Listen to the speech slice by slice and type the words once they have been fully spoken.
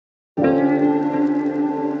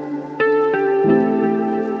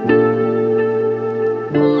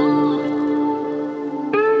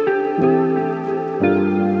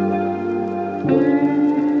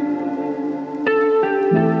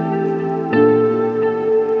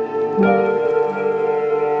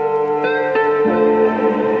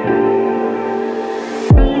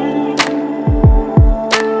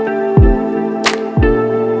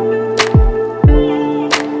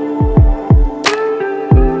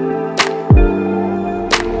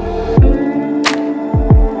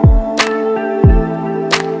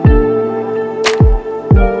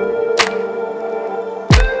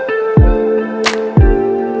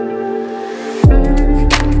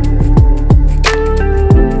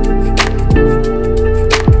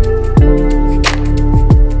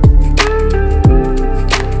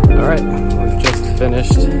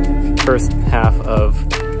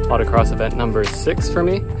event number 6 for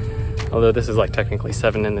me, although this is like technically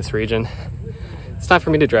 7 in this region. It's time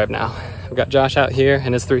for me to drive now. I've got Josh out here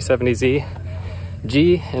in his 370Z,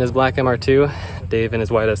 G in his black MR2, Dave in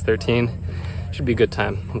his white S13. Should be a good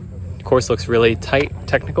time. Course looks really tight,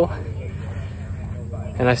 technical,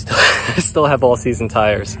 and I still have all season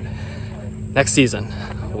tires. Next season,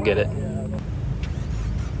 we'll get it.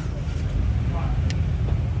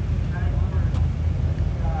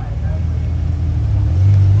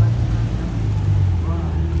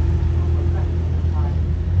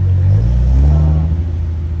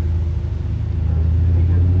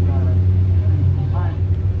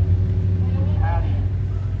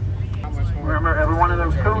 Remember, every one of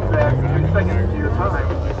those cones adds 2 seconds to your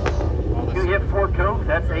time. If you hit 4 cones,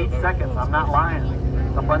 that's 8 seconds. I'm not lying.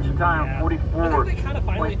 A bunch of time,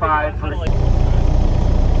 44.5 for...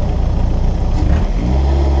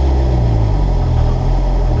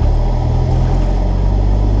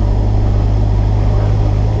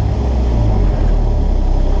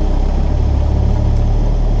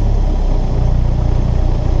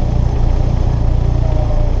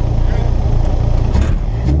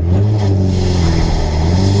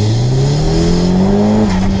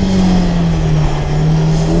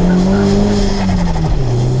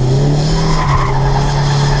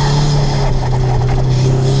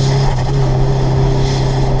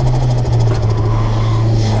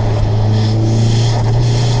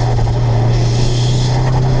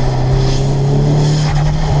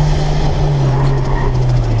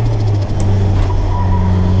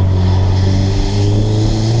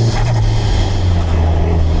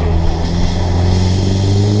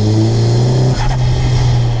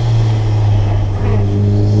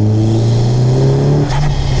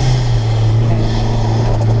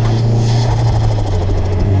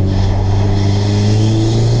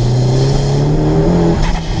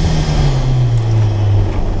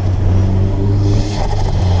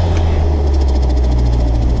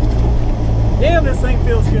 Damn, this thing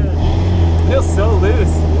feels good. It feels so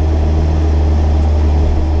loose.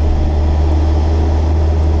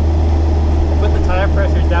 I put the tire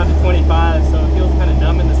pressure down to 25, so it feels kind of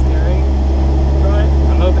numb in the steering. Right.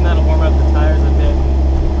 I'm hoping that'll warm up the tires a bit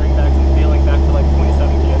and bring back some feeling back to like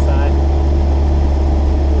 27 PSI.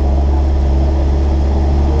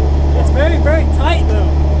 It's very, very tight though.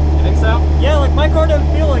 You think so? Yeah, like my car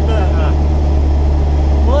doesn't feel like that.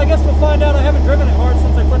 Well, I guess we'll find out. I haven't driven it hard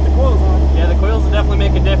since I put the coils on. Yeah, the coils will definitely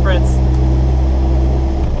make a difference.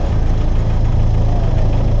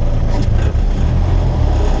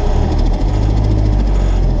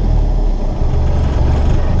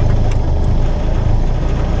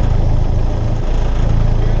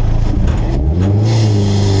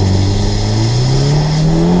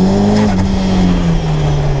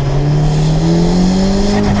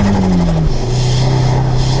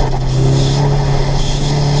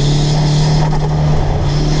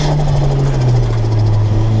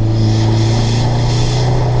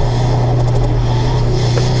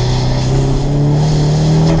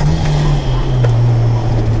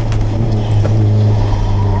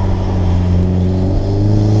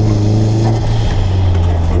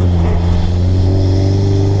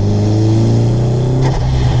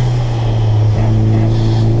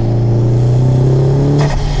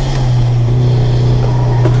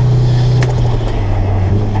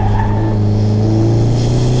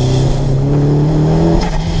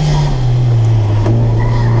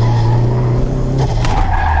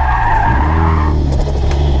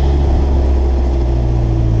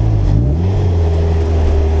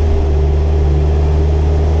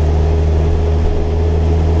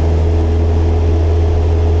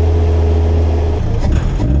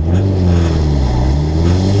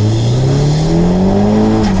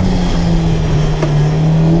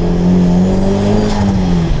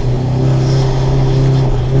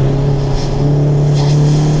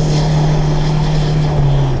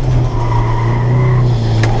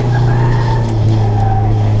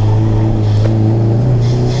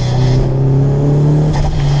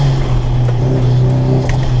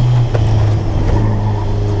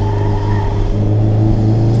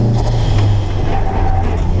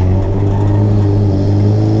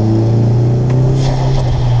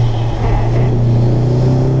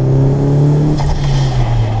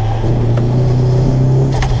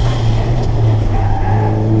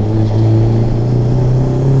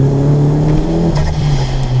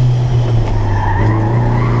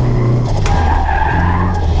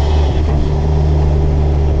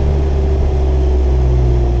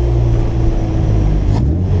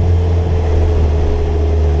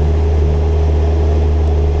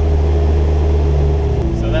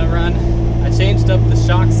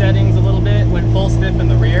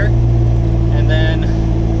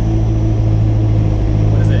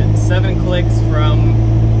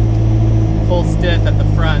 stiff at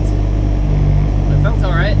the front. It felt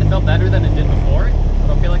all right. It felt better than it did before. I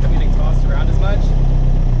don't feel like I'm getting tossed around as much.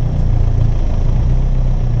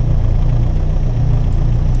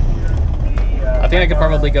 I think I could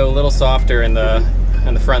probably go a little softer in the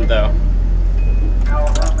front though.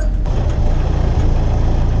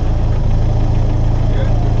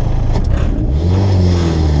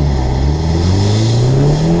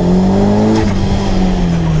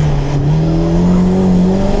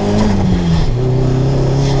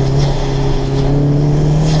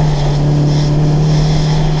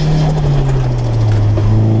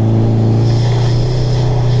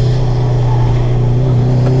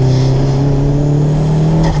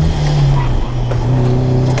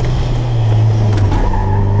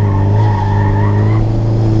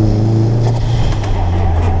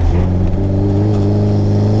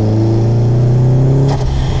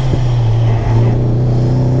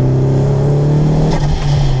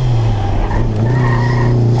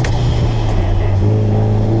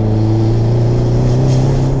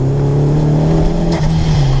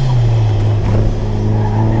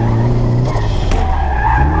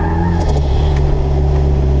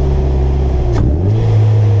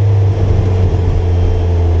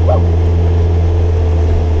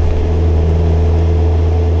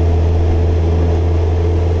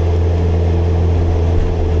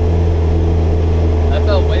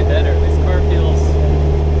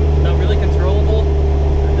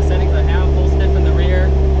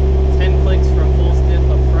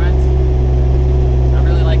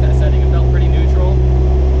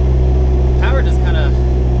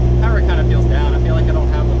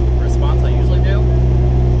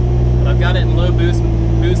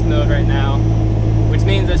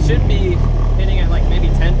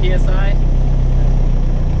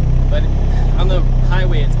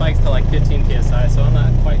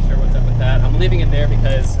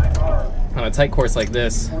 Tight course like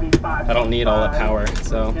this, I don't need all that power,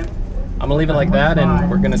 so I'm gonna leave it like that,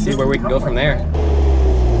 and we're gonna see where we can go from there.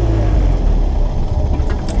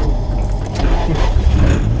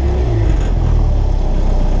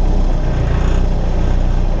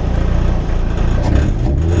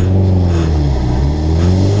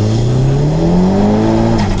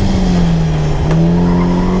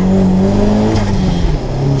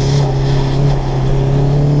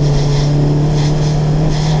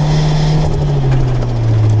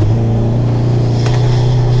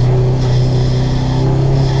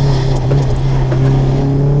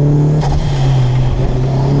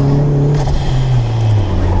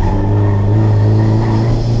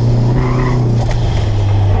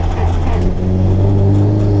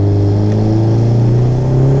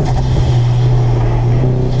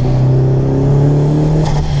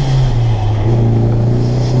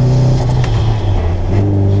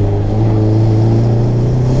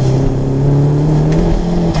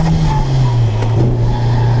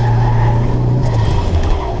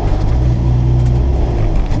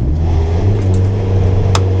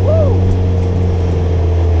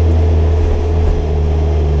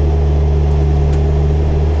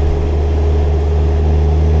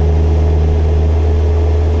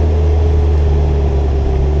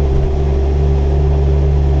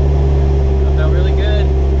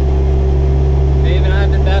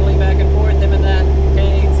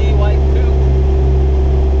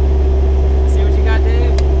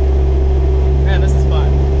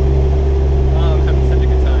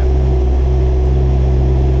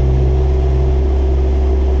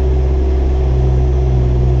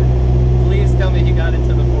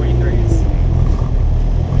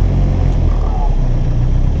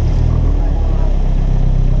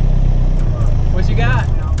 you got?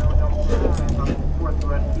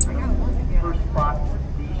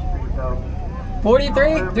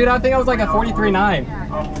 43? Dude, I think I was like a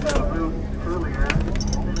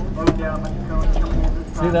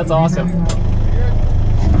 43.9. Dude, that's awesome.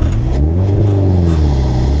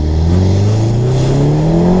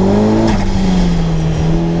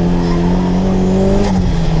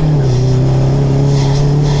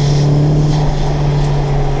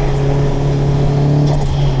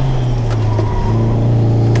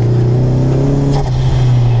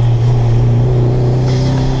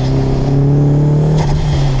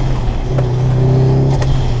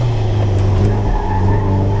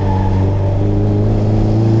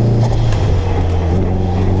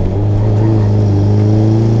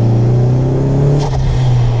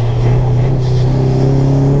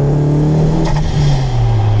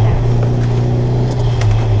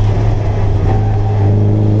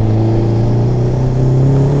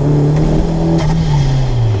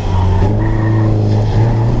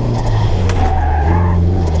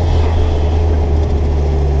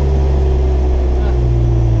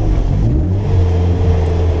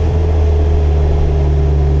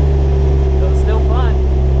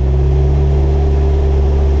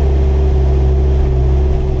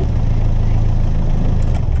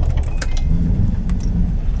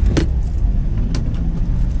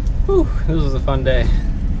 fun day.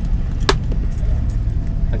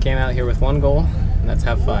 I came out here with one goal, and that's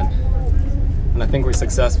have fun. And I think we're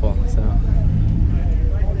successful,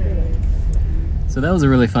 So that was a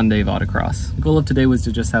really fun day of autocross. The goal of today was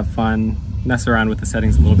to just have fun, mess around with the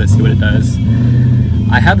settings a little bit, see what it does.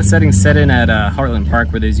 I had the settings set in at Heartland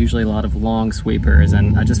Park where there's usually a lot of long sweepers,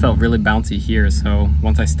 and I just felt really bouncy here. So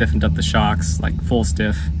once I stiffened up the shocks, like full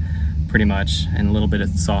stiff pretty much, and a little bit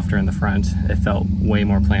softer in the front, it felt way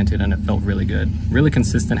more planted and it felt really good. Really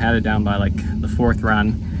consistent, had it down by like the 4th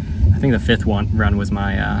run. I think the 5th run was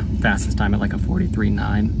my fastest time at like a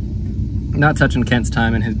 43.9. Not touching Kent's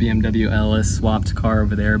time in his BMW Ellis swapped car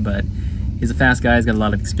over there, but he's a fast guy, he's got a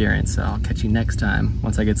lot of experience, so I'll catch you next time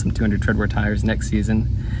once I get some 200 treadwear tires next season.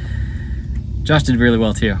 Josh did really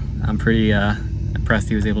well too. I'm pretty impressed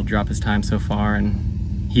he was able to drop his time so far,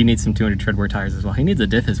 and he needs some 200 treadwear tires as well. He needs a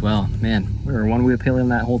diff as well. Man, we were one wheel peeling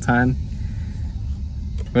that whole time.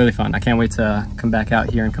 Really fun. I can't wait to come back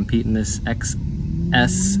out here and compete in this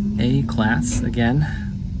XSA class again.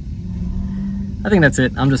 I think that's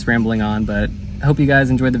it. I'm just rambling on, but I hope you guys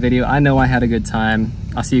enjoyed the video. I know I had a good time.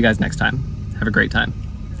 I'll see you guys next time. Have a great time.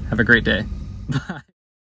 Have a great day. Bye.